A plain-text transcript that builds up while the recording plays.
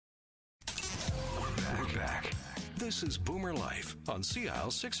This is Boomer Life on CL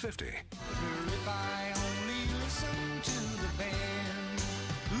 650. If I only listen to the band,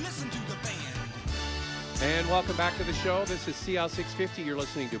 listen to the band. And welcome back to the show. This is CL 650. You're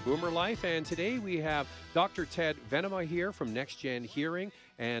listening to Boomer Life. And today we have Dr. Ted Venema here from NexGen Hearing.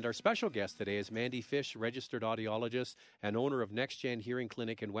 And our special guest today is Mandy Fish, registered audiologist and owner of NexGen Hearing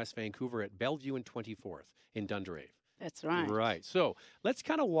Clinic in West Vancouver at Bellevue and 24th in Dunderave. That's right. Right. So let's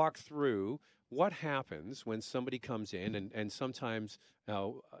kind of walk through what happens when somebody comes in. And sometimes,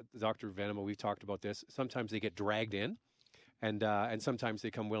 Dr. Venema, we've talked about this, sometimes they get dragged in. And sometimes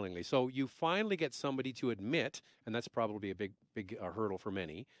they come willingly. So you finally get somebody to admit, and that's probably a big hurdle for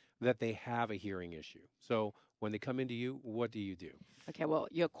many, that they have a hearing issue. So when they come into you, what do you do? Okay, well,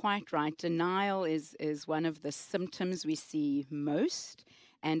 you're quite right. Denial is one of the symptoms we see most,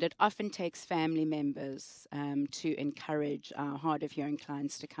 and it often takes family members to encourage our hard of hearing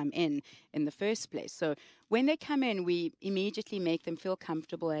clients to come in the first place. So when they come in, we immediately make them feel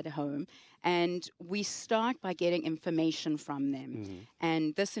comfortable at home, and we start by getting information from them. Mm-hmm.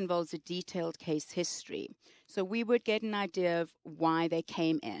 And this involves a detailed case history. So we would get an idea of why they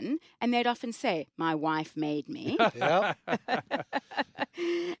came in, and they'd often say, "My wife made me."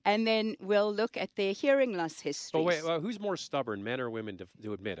 And then we'll look at their hearing loss history. Oh, wait, who's more stubborn, men or women,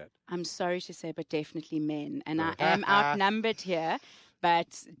 to admit it? I'm sorry to say, but definitely men. And I am outnumbered here, but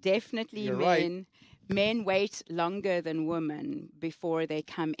definitely You're men. Right. Men wait longer than women before they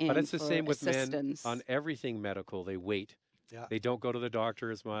come in. But it's the for same with assistance. men on everything medical. They wait. Yeah. They don't go to the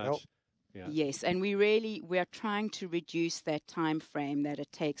doctor as much. Nope. Yeah. Yes, and we're trying to reduce that time frame that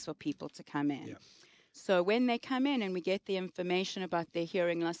it takes for people to come in. Yeah. So when they come in and we get the information about their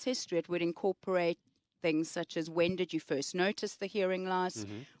hearing loss history, it would incorporate things such as when did you first notice the hearing loss?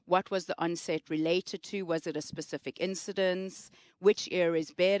 Mm-hmm. What was the onset related to? Was it a specific incidence? Which ear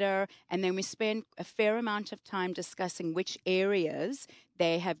is better? And then we spend a fair amount of time discussing which areas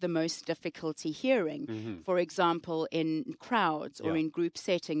they have the most difficulty hearing. Mm-hmm. For example, in crowds or in group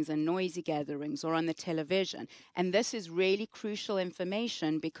settings and noisy gatherings or on the television. And this is really crucial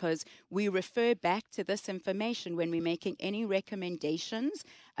information because we refer back to this information when we're making any recommendations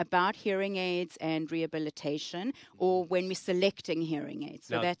about hearing aids and rehabilitation or when we're selecting hearing aids.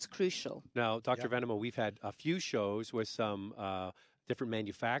 So that's crucial. Now, Dr. Venema, we've had a few shows with some different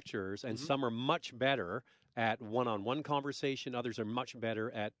manufacturers, and some are much better at one-on-one conversation. Others are much better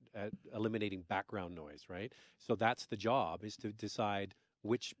at eliminating background noise, right? So that's the job, is to decide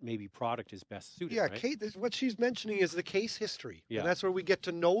which maybe product is best suited, Yeah, right? Kate, what she's mentioning is the case history. Yeah. And that's where we get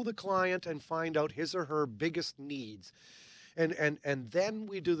to know the client and find out his or her biggest needs. And then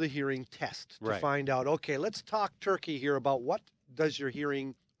we do the hearing test to find out, okay, let's talk turkey here about what does your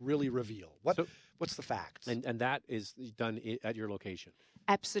hearing really reveal? What's the facts? And that is done at your location.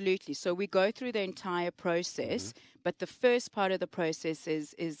 Absolutely. So we go through the entire process, but the first part of the process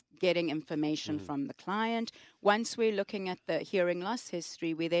is getting information from the client. Once we're looking at the hearing loss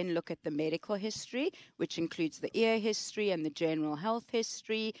history, we then look at the medical history, which includes the ear history and the general health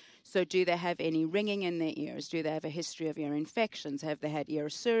history. So do they have any ringing in their ears? Do they have a history of ear infections? Have they had ear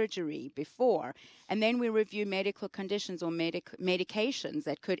surgery before? And then we review medical conditions or medications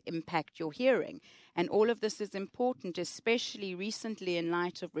that could impact your hearing. And all of this is important, especially recently in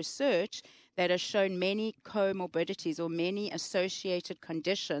light of research that has shown many comorbidities or many associated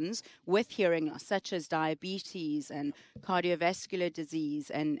conditions with hearing loss, such as diabetes and cardiovascular disease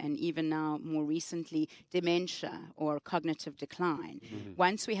and even now more recently dementia or cognitive decline. Mm-hmm.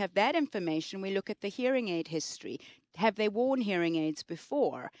 Once we have that information, we look at the hearing aid history. Have they worn hearing aids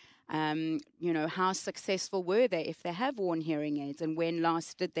before? How successful were they if they have worn hearing aids, and when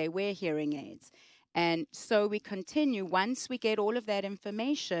last did they wear hearing aids? And so we continue. Once we get all of that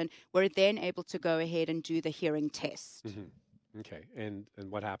information, we're then able to go ahead and do the hearing test. Mm-hmm. Okay. And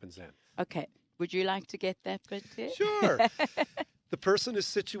what happens then? Okay. Would you like to get that bit there? Sure. The person is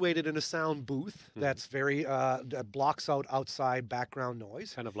situated in a sound booth that's very that blocks out outside background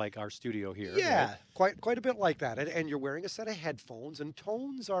noise. Kind of like our studio here. Yeah, right? quite a bit like that. And you're wearing a set of headphones, and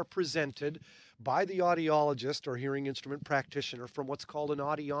tones are presented by the audiologist or hearing instrument practitioner from what's called an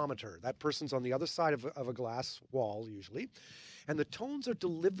audiometer. That person's on the other side of a glass wall, usually. And the tones are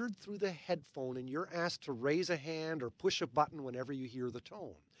delivered through the headphone, and you're asked to raise a hand or push a button whenever you hear the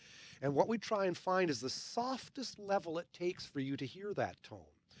tone. And what we try and find is the softest level it takes for you to hear that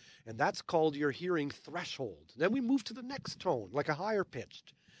tone. And that's called your hearing threshold. Then we move to the next tone, like a higher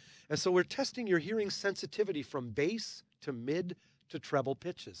pitched. And so we're testing your hearing sensitivity from bass to mid to treble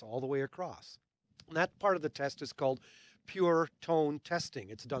pitches all the way across. And that part of the test is called pure tone testing.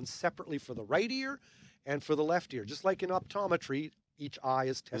 It's done separately for the right ear and for the left ear. Just like in optometry, each eye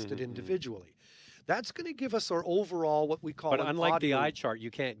is tested individually. That's going to give us our overall, what we call But an unlike the audio. eye chart,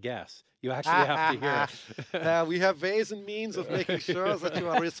 you can't guess. You actually have to hear it. We have ways and means of making sure that you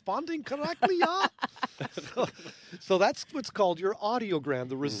are responding correctly, yeah? So that's what's called your audiogram.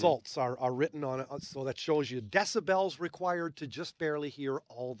 The results are written on it, so that shows you decibels required to just barely hear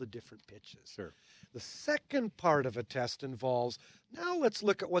all the different pitches. Sure. The second part of a test involves, now let's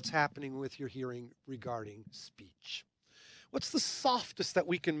look at what's happening with your hearing regarding speech. What's the softest that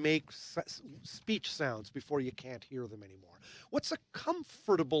we can make speech sounds before you can't hear them anymore? What's a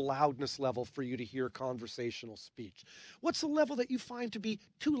comfortable loudness level for you to hear conversational speech? What's a level that you find to be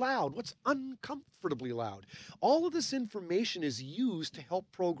too loud? What's uncomfortably loud? All of this information is used to help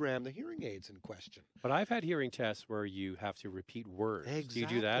program the hearing aids in question. But I've had hearing tests where you have to repeat words. Exactly. Do you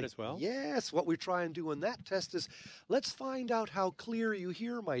do that as well? Yes. What we try and do in that test is, let's find out how clear you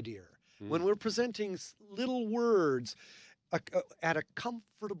hear, my dear. When we're presenting little words, at a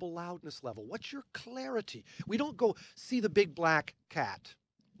comfortable loudness level. What's your clarity? We don't go see the big black cat.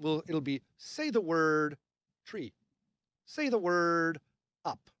 Well, it'll be say the word tree. Say the word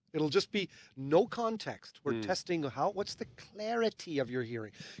up. It'll just be no context. We're testing what's the clarity of your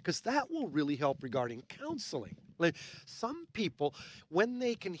hearing, because that will really help regarding counseling. Like some people, when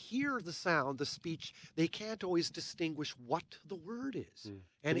they can hear the sound, the speech, they can't always distinguish what the word is.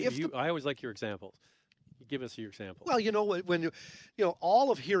 And I always like your examples. Give us your example. Well, when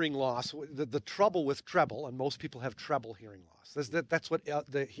all of hearing loss, the trouble with treble, and most people have treble hearing loss. That's what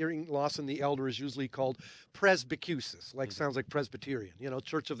the hearing loss in the elder is usually called presbycusis, sounds like Presbyterian.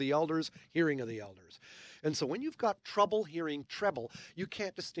 Church of the Elders, hearing of the elders. And so when you've got trouble hearing treble, you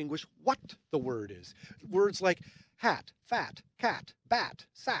can't distinguish what the word is. Words like hat, fat, cat, bat,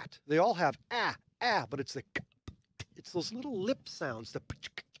 sat, they all have but it's those little lip sounds,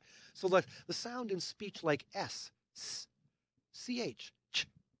 so the sound in speech like S, CH, ch.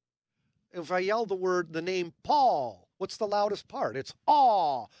 If I yell the name Paul, what's the loudest part? It's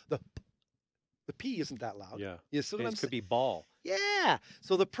aw. The P isn't that loud. Yeah. You see what I'm It could saying? be ball. Yeah.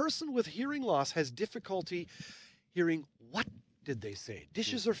 So the person with hearing loss has difficulty hearing what did they say?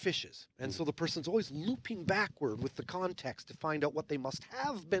 Dishes or fishes? And so the person's always looping backward with the context to find out what they must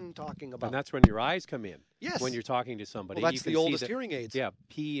have been talking about. And that's when your eyes come in. Yes. When you're talking to somebody. Well, you that's can the see oldest that, hearing aids. Yeah,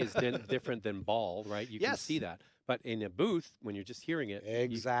 P is different than ball, right? You can Yes. see that. But in a booth, when you're just hearing it,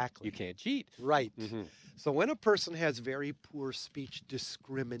 Exactly. you can't cheat. Right. So when a person has very poor speech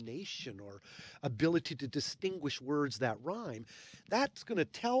discrimination or ability to distinguish words that rhyme, that's going to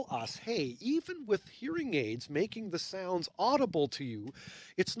tell us, hey, even with hearing aids making the sounds audible to you,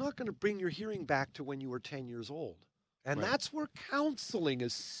 it's not going to bring your hearing back to when you were 10 years old. And that's where counseling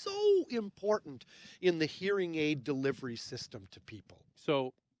is so important in the hearing aid delivery system to people.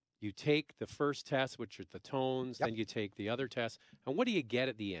 So you take the first test, which are the tones, then you take the other test. And what do you get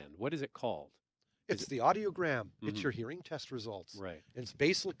at the end? What is it called? It's the audiogram. It's your hearing test results. Right. It's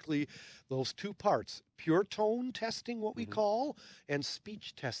basically those two parts, pure tone testing, what we call, and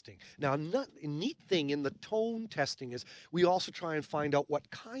speech testing. Now, a neat thing in the tone testing is we also try and find out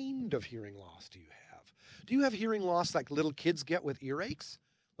what kind of hearing loss do you have. Do you have hearing loss like little kids get with earaches?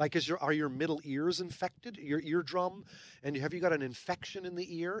 Like, are your middle ears infected, your eardrum, and have you got an infection in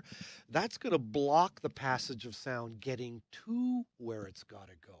the ear? That's going to block the passage of sound getting to where it's got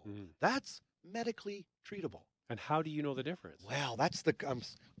to go. That's medically treatable. And how do you know the difference? Well, that's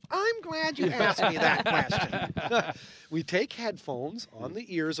I'm glad you asked me that question. We take headphones on the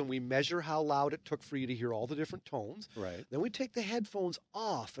ears and we measure how loud it took for you to hear all the different tones. Right. Then we take the headphones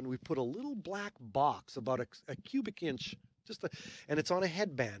off and we put a little black box about a cubic inch, and it's on a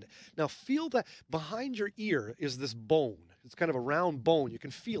headband. Now feel that behind your ear is this bone. It's kind of a round bone. You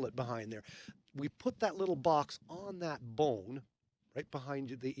can feel it behind there. We put that little box on that bone right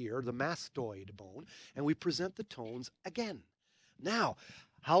behind the ear, the mastoid bone, and we present the tones again. Now,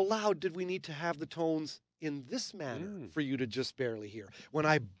 how loud did we need to have the tones in this manner for you to just barely hear? When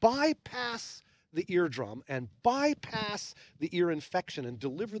I bypass the eardrum and bypass the ear infection and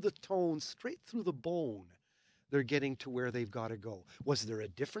deliver the tones straight through the bone, they're getting to where they've got to go. Was there a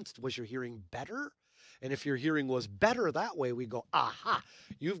difference? Was your hearing better? And if your hearing was better that way, we go, aha,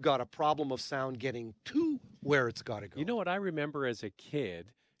 you've got a problem of sound getting to where it's got to go. You know what I remember as a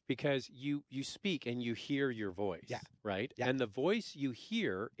kid, because you speak and you hear your voice, right? Yeah. And the voice you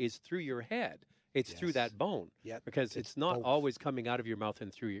hear is through your head. it's through that bone. Yep. Because it's not both. always coming out of your mouth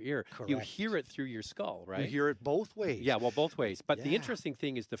and through your ear. You Correct. hear it through your skull, right? You hear it both ways. Yeah, well, both ways. But the Yeah. interesting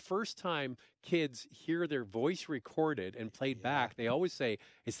thing is the first time kids hear their voice recorded and played back, they always say,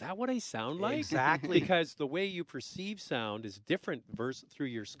 is that what I sound like? Exactly. Because the way you perceive sound is different through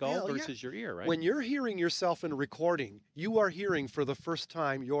your skull Well, yeah. versus your ear, right? When you're hearing yourself in a recording, you are hearing for the first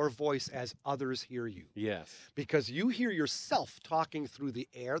time your voice as others hear you. Yes. Because you hear yourself talking through the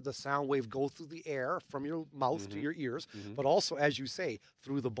air, the sound wave go through the air from your mouth to your ears, but also, as you say,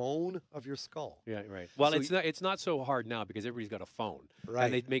 through the bone of your skull. Yeah, right. Well, So it's not so hard now because everybody's got a phone, Right.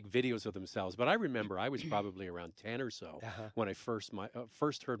 and they make videos of themselves. But I remember I was probably around 10 or so when I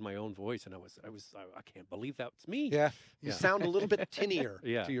first heard my own voice, and I can't believe that's me. Yeah, you sound a little bit tinnier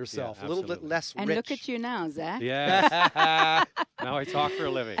Yeah, to yourself, yeah, a little bit absolutely. less And rich. look at you now, Zach. Yes. Now I talk for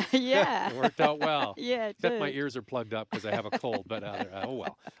a living. Yeah. It worked out well. Yeah, it Except my did. ears are plugged up because I have a cold, but oh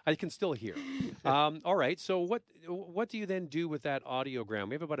well. I can still hear. All right, so what do you then do with that audiogram?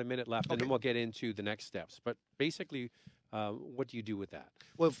 We have about a minute left, and then we'll get into the next steps. But basically, what do you do with that?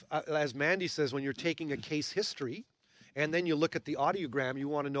 Well, as Mandy says, when you're taking a case history and then you look at the audiogram, you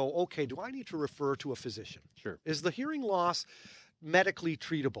want to know, okay, do I need to refer to a physician? Sure. Is the hearing loss medically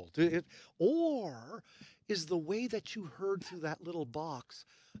treatable? Or is the way that you heard through that little box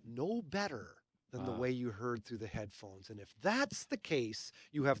no better than the way you heard through the headphones? And if that's the case,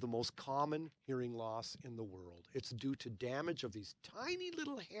 you have the most common hearing loss in the world. It's due to damage of these tiny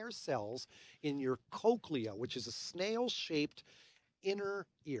little hair cells in your cochlea, which is a snail-shaped inner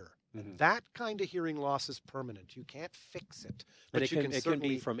ear. And that kind of hearing loss is permanent. You can't fix it. But And you can it can certainly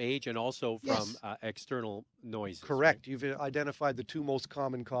be from age and also from Yes. external noises. Correct. You've identified the two most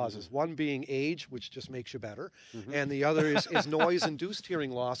common causes. One being age, which just makes you better, and the other is noise-induced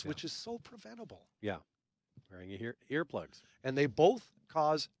hearing loss, which is so preventable. Yeah. Wearing your earplugs. And they both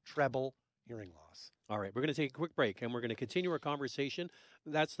cause treble hearing loss. All right, we're going to take a quick break, and we're going to continue our conversation.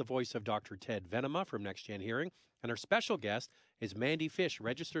 That's the voice of Dr. Ted Venema from NexGen Hearing, and our special guest is Mandy Fish,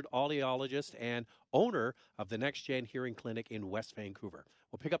 registered audiologist and owner of the NexGen Hearing Clinic in West Vancouver.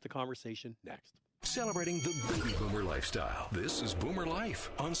 We'll pick up the conversation next. Celebrating the baby boomer lifestyle. This is Boomer Life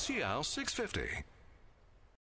on CL 650.